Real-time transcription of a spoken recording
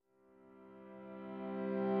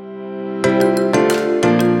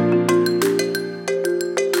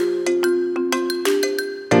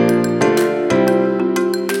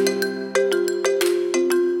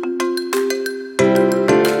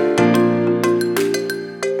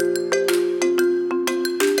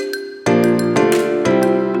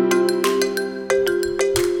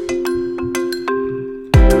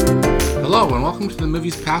welcome to the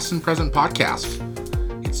Movies Past and Present podcast.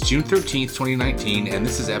 It's June 13th, 2019, and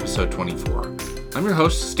this is episode 24. I'm your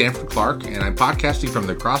host, Stanford Clark, and I'm podcasting from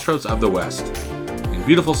the crossroads of the West in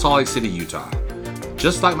beautiful Salt Lake City, Utah.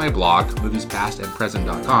 Just like my blog,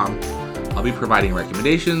 moviespastandpresent.com, I'll be providing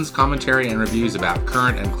recommendations, commentary, and reviews about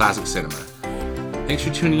current and classic cinema. Thanks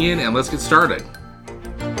for tuning in, and let's get started.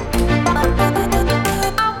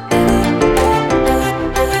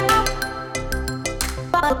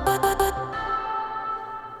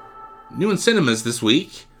 New in cinemas this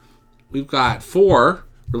week, we've got 4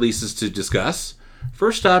 releases to discuss.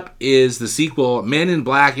 First up is the sequel, Men in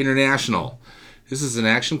Black International. This is an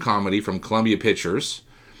action comedy from Columbia Pictures.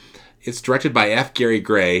 It's directed by F. Gary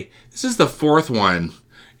Gray. This is the 4th one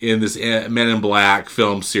in this Men in Black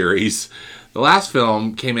film series. The last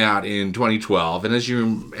film came out in 2012, and as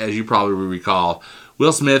you probably recall,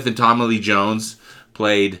 Will Smith and Tommy Lee Jones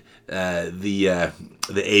played the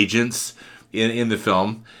agents in the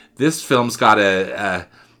film. This film's got a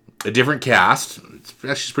different cast. It's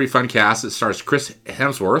actually a pretty fun cast. It stars Chris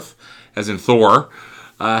Hemsworth, as in Thor.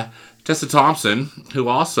 Tessa Thompson, who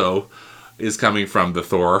also is coming from the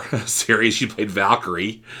Thor series. She played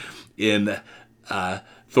Valkyrie in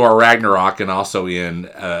Thor Ragnarok and also in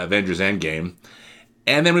Avengers Endgame.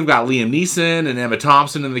 And then we've got Liam Neeson and Emma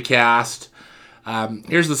Thompson in the cast.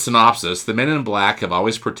 Here's the synopsis. The Men in Black have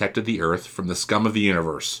always protected the Earth from the scum of the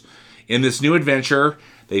universe. In this new adventure,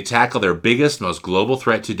 they tackle their biggest, most global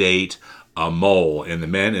threat to date, a mole in the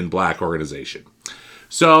Men in Black organization.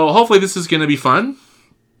 So hopefully this is going to be fun.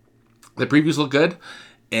 The previews look good,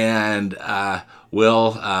 and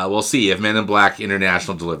we'll see if Men in Black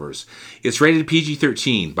International delivers. It's rated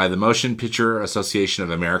PG-13 by the Motion Picture Association of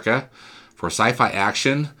America for sci-fi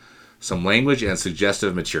action, some language, and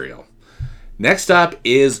suggestive material. Next up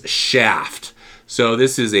is Shaft. So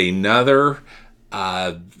this is another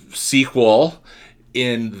sequel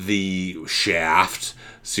in the Shaft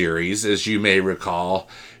series. As you may recall,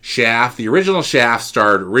 Shaft, the original Shaft,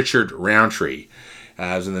 starred Richard Roundtree. It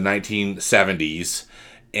was in the 1970s,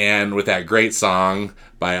 and with that great song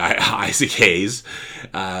by Isaac Hayes.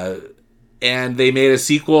 And they made a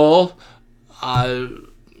sequel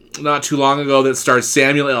not too long ago that stars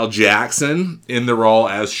Samuel L. Jackson in the role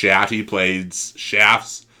as Shaft. He played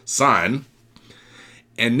Shaft's son.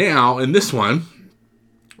 And now, in this one,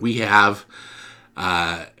 we have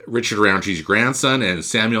Richard Roundtree's grandson and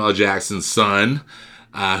Samuel L. Jackson's son,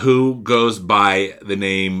 who goes by the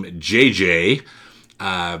name JJ.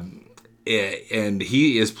 And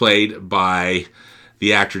he is played by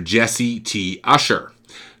the actor Jesse T. Usher.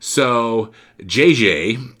 So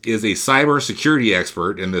JJ is a cybersecurity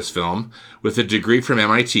expert in this film with a degree from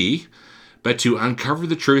MIT, but to uncover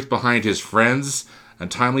the truth behind his friend's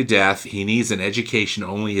untimely death, he needs an education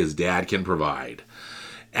only his dad can provide.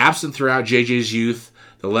 Absent throughout JJ's youth,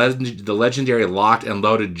 the legendary locked and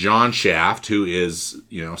loaded John Shaft, who is,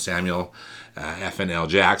 Samuel F.N.L.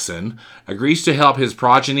 Jackson, agrees to help his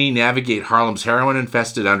progeny navigate Harlem's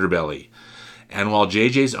heroin-infested underbelly. And while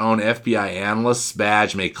JJ's own FBI analyst's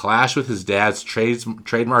badge may clash with his dad's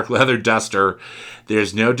trademark leather duster,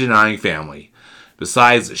 there's no denying family.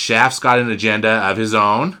 Besides, Shaft's got an agenda of his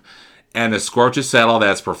own and a score to settle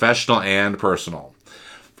that's professional and personal.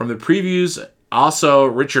 From the previews, also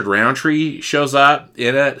Richard Roundtree shows up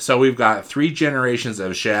in it, so we've got 3 generations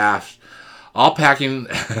of Shaft, all packing,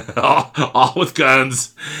 all with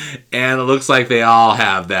guns, and it looks like they all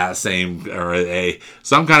have that same, or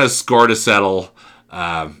some kind of score to settle.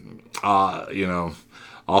 All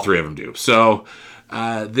 3 of them do. So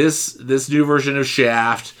this new version of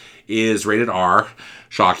Shaft is rated R,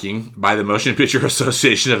 shocking, by the Motion Picture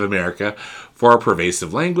Association of America for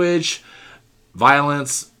pervasive language,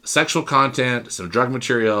 violence, sexual content, some drug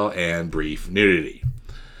material, and brief nudity.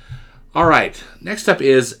 All right, next up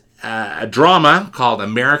is a drama called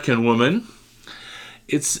American Woman.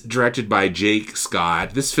 It's directed by Jake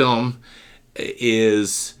Scott. This film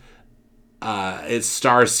it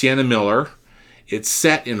stars Sienna Miller. It's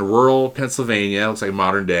set in rural Pennsylvania. Looks like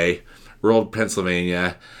modern day rural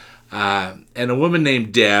Pennsylvania. And a woman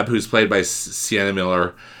named Deb, who's played by Sienna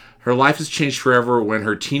Miller, her life has changed forever when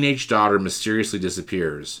her teenage daughter mysteriously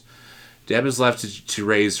disappears. Deb is left to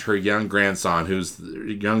raise her young grandson, who is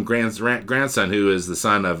the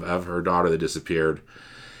son of her daughter that disappeared,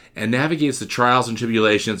 and navigates the trials and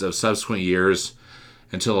tribulations of subsequent years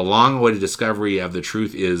until a long-awaited discovery of the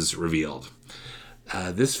truth is revealed.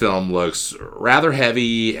 This film looks rather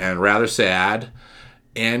heavy and rather sad,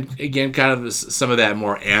 and again, kind of some of that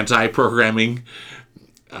more anti-programming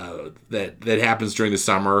that happens during the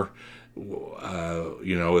summer.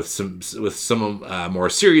 With some more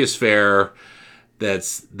serious fare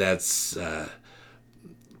that's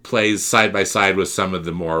plays side by side with some of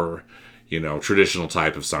the more, traditional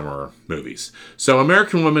type of summer movies. So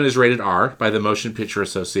American Woman is rated R by the Motion Picture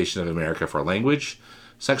Association of America for language,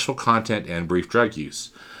 sexual content, and brief drug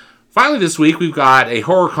use. Finally this week, we've got a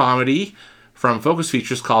horror comedy from Focus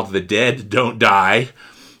Features called The Dead Don't Die.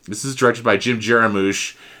 This is directed by Jim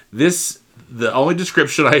Jarmusch. The only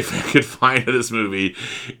description I could find of this movie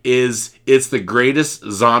is it's the greatest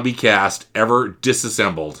zombie cast ever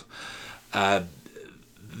disassembled.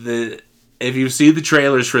 If you see the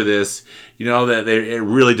trailers for this, you know that it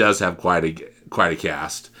really does have quite a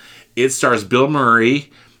cast. It stars Bill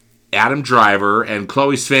Murray, Adam Driver, and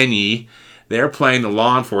Chloe Sevigny. They're playing the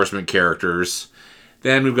law enforcement characters.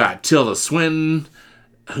 Then we've got Tilda Swinton,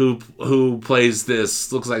 who plays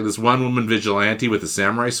looks like this one woman vigilante with a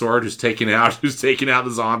samurai sword who's taking out the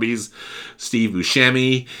zombies. Steve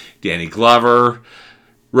Buscemi, Danny Glover,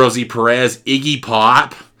 Rosie Perez, Iggy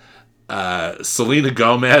Pop, Selena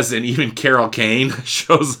Gomez, and even Carol Kane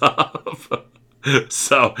shows up.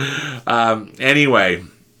 So, anyway,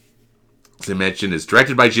 as I mentioned, it's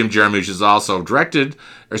directed by Jim Jarmusch. It's also written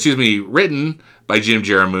by Jim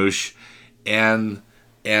Jarmusch, and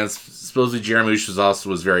supposedly Jarmusch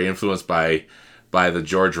was very influenced by the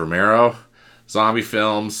George Romero zombie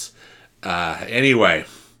films. Anyway,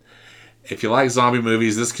 if you like zombie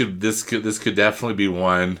movies, this could definitely be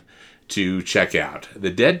one to check out. The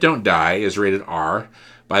Dead Don't Die is rated R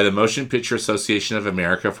by the Motion Picture Association of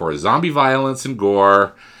America for zombie violence and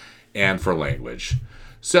gore and for language.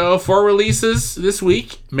 So, for releases this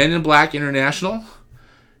week, Men in Black International,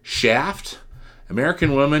 Shaft,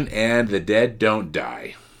 American Woman, and The Dead Don't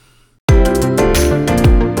Die.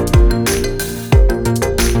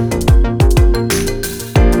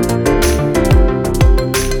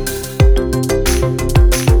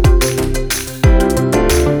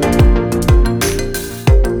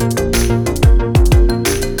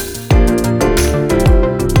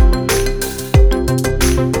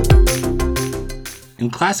 In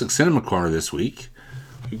Classic Cinema Corner this week,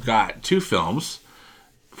 we've got two films.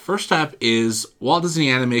 First up is Walt Disney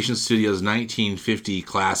Animation Studios' 1950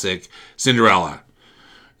 classic, Cinderella.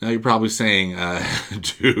 Now you're probably saying,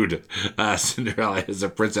 dude, Cinderella is a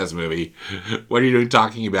princess movie. What are you doing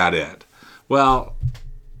talking about it? Well,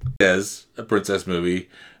 it is a princess movie,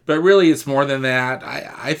 but really it's more than that.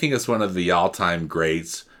 I think it's one of the all-time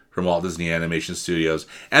greats from Walt Disney Animation Studios,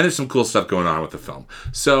 and there's some cool stuff going on with the film.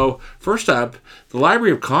 So, first up, the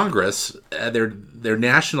Library of Congress, their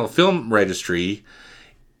National Film Registry,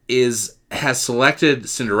 has selected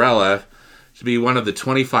Cinderella to be one of the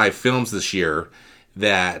 25 films this year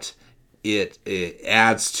that it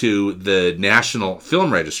adds to the National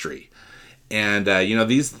Film Registry. And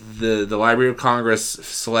the Library of Congress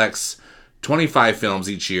selects 25 films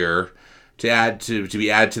each year to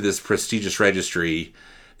be added to this prestigious registry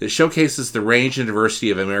that showcases the range and diversity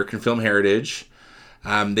of American film heritage.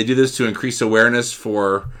 They do this to increase awareness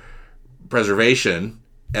for preservation,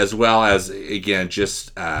 as well as, again,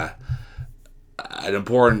 just an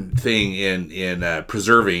important thing in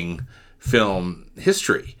preserving film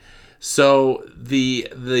history. So the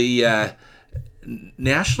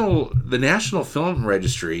National Film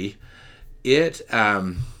Registry, it as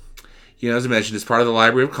I mentioned, is part of the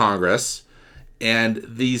Library of Congress, and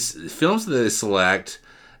these films that they select,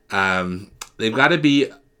 they've got to be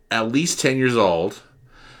at least 10 years old.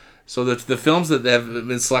 So the films that have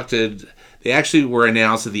been selected, they actually were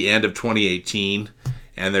announced at the end of 2018,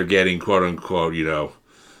 and they're getting quote unquote,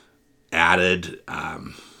 added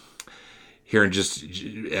here in just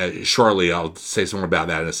shortly. I'll say some more about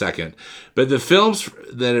that in a second. But the films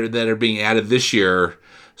that are being added this year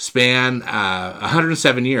span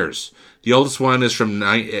 107 years. The oldest one is from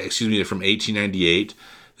 1898.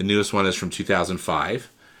 The newest one is from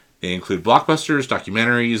 2005. They include blockbusters,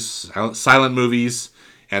 documentaries, silent movies,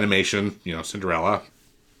 animation, Cinderella,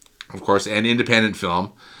 of course, and independent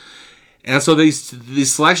film. And so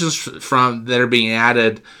these selections from that are being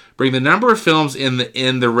added bring the number of films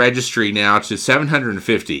in the registry now to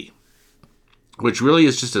 750, which really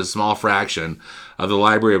is just a small fraction of the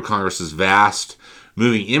Library of Congress's vast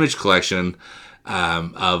moving image collection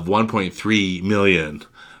of 1.3 million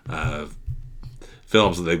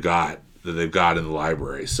films that they've got in the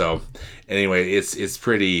library. So anyway, it's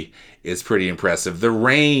pretty impressive. The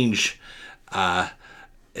range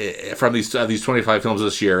from these 25 films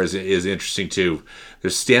this year is interesting too.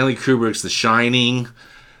 There's Stanley Kubrick's The Shining,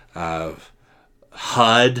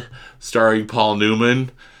 HUD starring Paul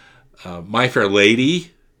Newman, My Fair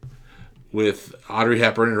Lady with Audrey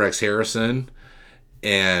Hepburn and Rex Harrison,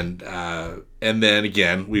 and then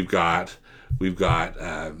again we've got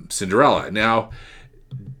Cinderella. Now,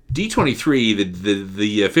 D23,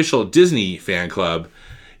 the official Disney fan club,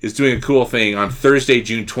 is doing a cool thing on Thursday,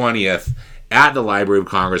 June 20th, at the Library of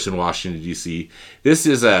Congress in Washington D.C. This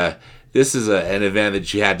is an event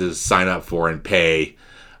that you had to sign up for and pay.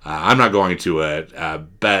 I'm not going to it,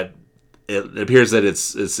 but it appears that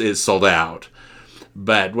it's sold out.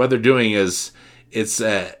 But what they're doing is it's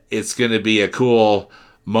going to be a cool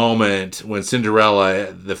moment when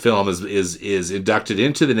Cinderella, the film, is inducted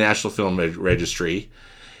into the National Film Registry.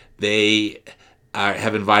 They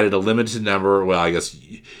have invited a limited number. Well, I guess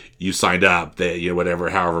you signed up.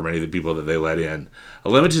 However many of the people that they let in. A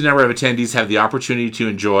limited number of attendees have the opportunity to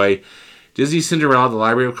enjoy Disney Cinderella at the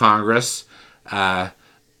Library of Congress,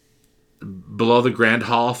 below the Grand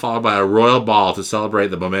Hall, followed by a royal ball to celebrate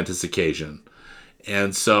the momentous occasion.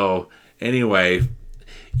 And so, anyway,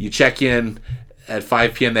 you check in at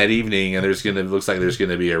 5 p.m. that evening, and looks like there's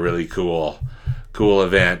gonna be a really cool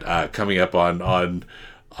event coming up on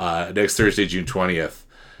next Thursday, June 20th,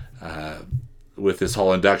 with this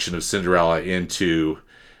whole induction of Cinderella into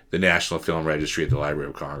the National Film Registry at the Library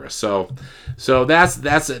of Congress. So that's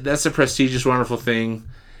a prestigious, wonderful thing,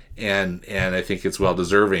 and I think it's well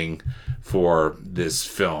deserving for this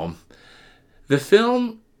film. The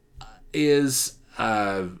film is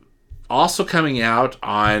also coming out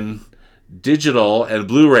on digital and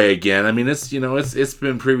Blu-ray again. I mean, it's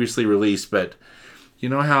been previously released, but you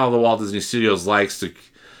know how the Walt Disney Studios likes to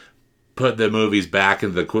put the movies back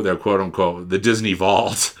into their quote-unquote the Disney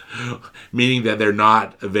vault, meaning that they're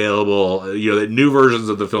not available, that new versions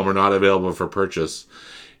of the film are not available for purchase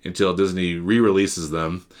until Disney re-releases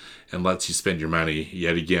them and lets you spend your money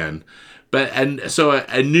yet again. So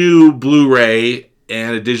a new Blu-ray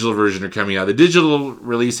and a digital version are coming out. The digital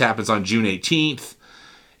release happens on June 18th,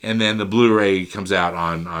 and then the Blu-ray comes out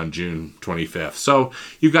on June 25th. So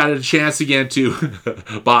you've got a chance again to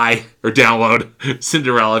buy or download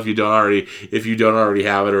Cinderella if you don't already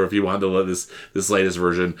have it, or if you want this latest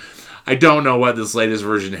version. I don't know what this latest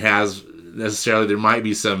version has necessarily. There might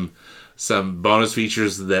be some bonus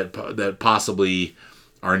features that possibly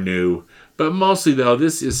are new, but mostly though,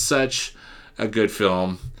 this is such a good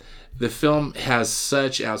film. The film has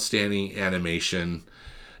such outstanding animation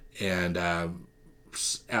and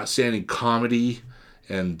outstanding comedy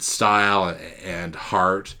and style and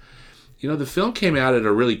heart. The film came out at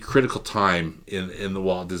a really critical time in the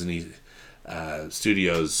Walt Disney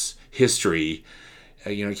Studios history.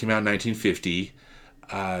 It came out in 1950.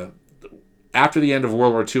 After the end of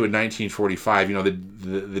World War II in 1945,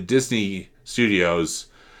 the Disney Studios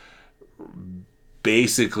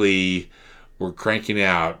basically were cranking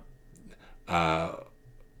out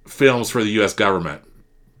films for the U.S. government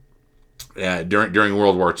during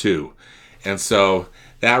World War II, and so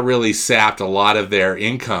that really sapped a lot of their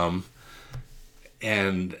income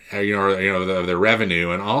and of their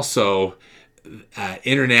revenue, and also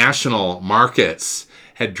international markets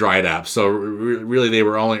had dried up. So really, they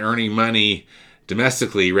were only earning money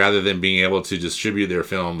domestically rather than being able to distribute their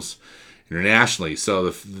films internationally. So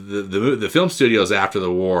the film studios after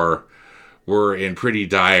the war were in pretty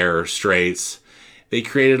dire straits. They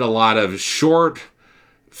created a lot of short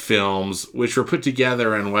films which were put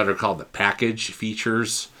together in what are called the package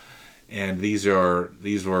features, and these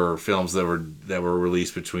were films that were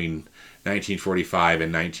released between 1945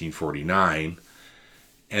 and 1949.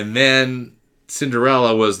 And then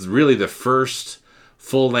Cinderella was really the first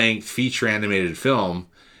full-length feature animated film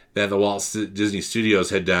that the Walt Disney Studios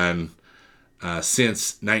had done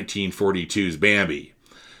since 1942's Bambi.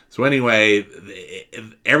 So anyway,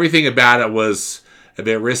 everything about it was a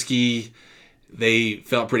bit risky. They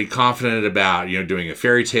felt pretty confident about doing a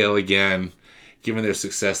fairy tale again, given their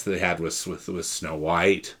success that they had with Snow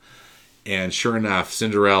White. And sure enough,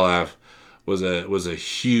 Cinderella was a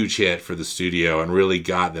huge hit for the studio and really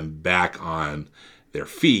got them back on their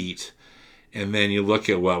feet. And then you look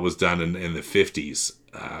at what was done in the 50s.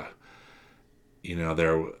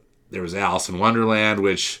 There was Alice in Wonderland,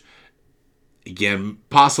 which, again,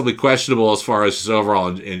 possibly questionable as far as just overall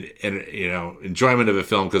enjoyment of a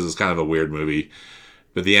film, because it's kind of a weird movie.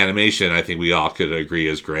 But the animation, I think we all could agree,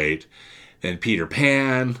 is great. Then Peter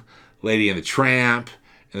Pan, Lady and the Tramp,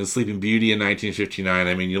 and The Sleeping Beauty in 1959.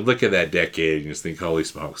 I mean, you look at that decade and you just think, holy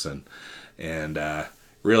smokes. And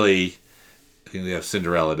really, I think we have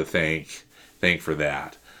Cinderella to thank for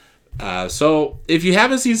that. So if you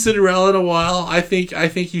haven't seen Cinderella in a while, I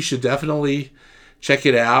think you should definitely check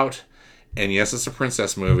it out. And yes, it's a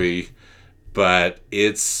princess movie, but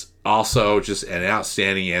it's also just an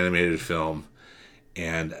outstanding animated film,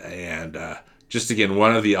 and just again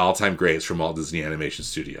one of the all-time greats from Walt Disney Animation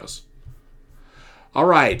Studios. All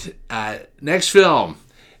right, next film.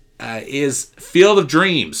 is Field of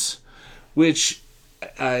Dreams, which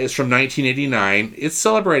is from 1989. It's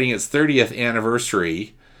celebrating its 30th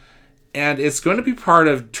anniversary, and it's going to be part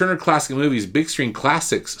of Turner Classic Movies' Big Screen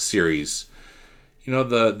Classics series. You know,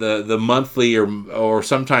 the monthly or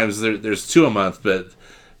sometimes there's 2 a month, but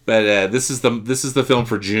this is the film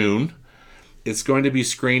for June. It's going to be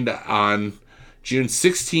screened on June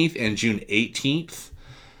 16th and June 18th.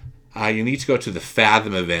 You need to go to the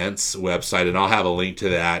Fathom Events website, and I'll have a link to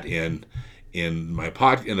that in the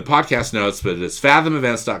podcast notes. But it's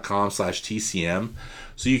fathomevents.com/TCM,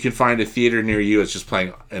 so you can find a theater near you. It's just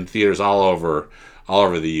playing in theaters all over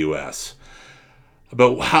the U.S.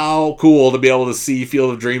 But how cool to be able to see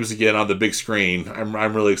Field of Dreams again on the big screen!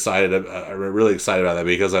 I'm really excited. I'm really excited about that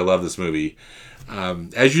because I love this movie.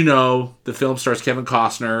 As you know, the film stars Kevin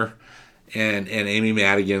Costner and Amy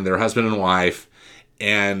Madigan, their husband and wife.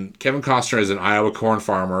 And Kevin Costner is an Iowa corn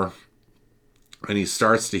farmer, and he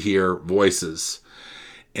starts to hear voices,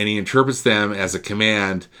 and he interprets them as a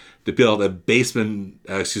command to build a baseball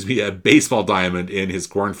diamond in his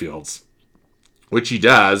cornfields, which he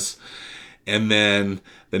does. And then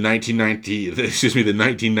the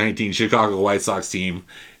 1919 Chicago White Sox team,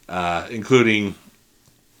 including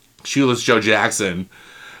Shoeless Joe Jackson,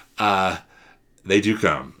 they do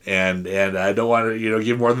come, and I don't want to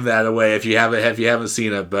give more than that away if you haven't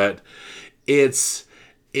seen it, but it's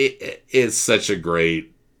such a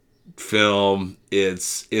great film.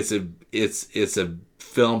 It's a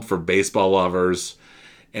film for baseball lovers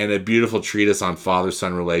and a beautiful treatise on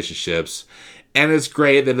father-son relationships. And it's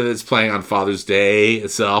great that it's playing on Father's Day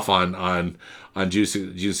itself on June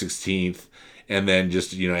 16th, and then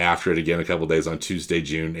just after it again a couple days on Tuesday,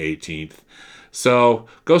 June 18th. So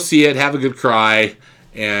go see it, have a good cry,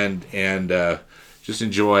 and just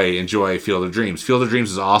enjoy Field of Dreams. Field of Dreams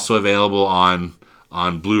is also available on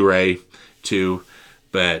Blu-ray too,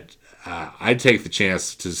 but I'd take the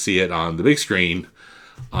chance to see it on the big screen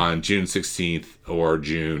on June 16th or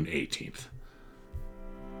June 18th.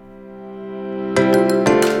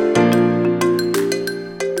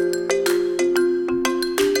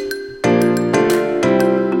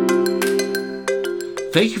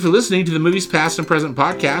 Thank you for listening to the Movies Past and Present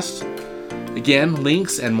podcast. Again,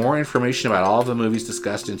 links and more information about all of the movies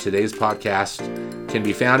discussed in today's podcast can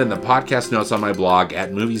be found in the podcast notes on my blog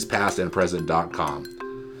at moviespastandpresent.com.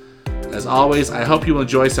 As always, I hope you will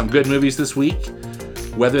enjoy some good movies this week,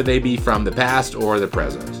 whether they be from the past or the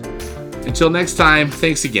present. Until next time,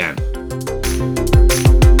 thanks again.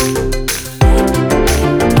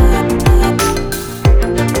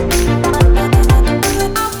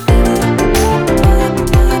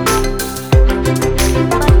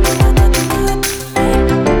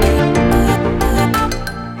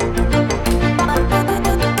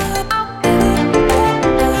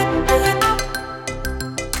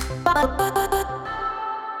 Bye.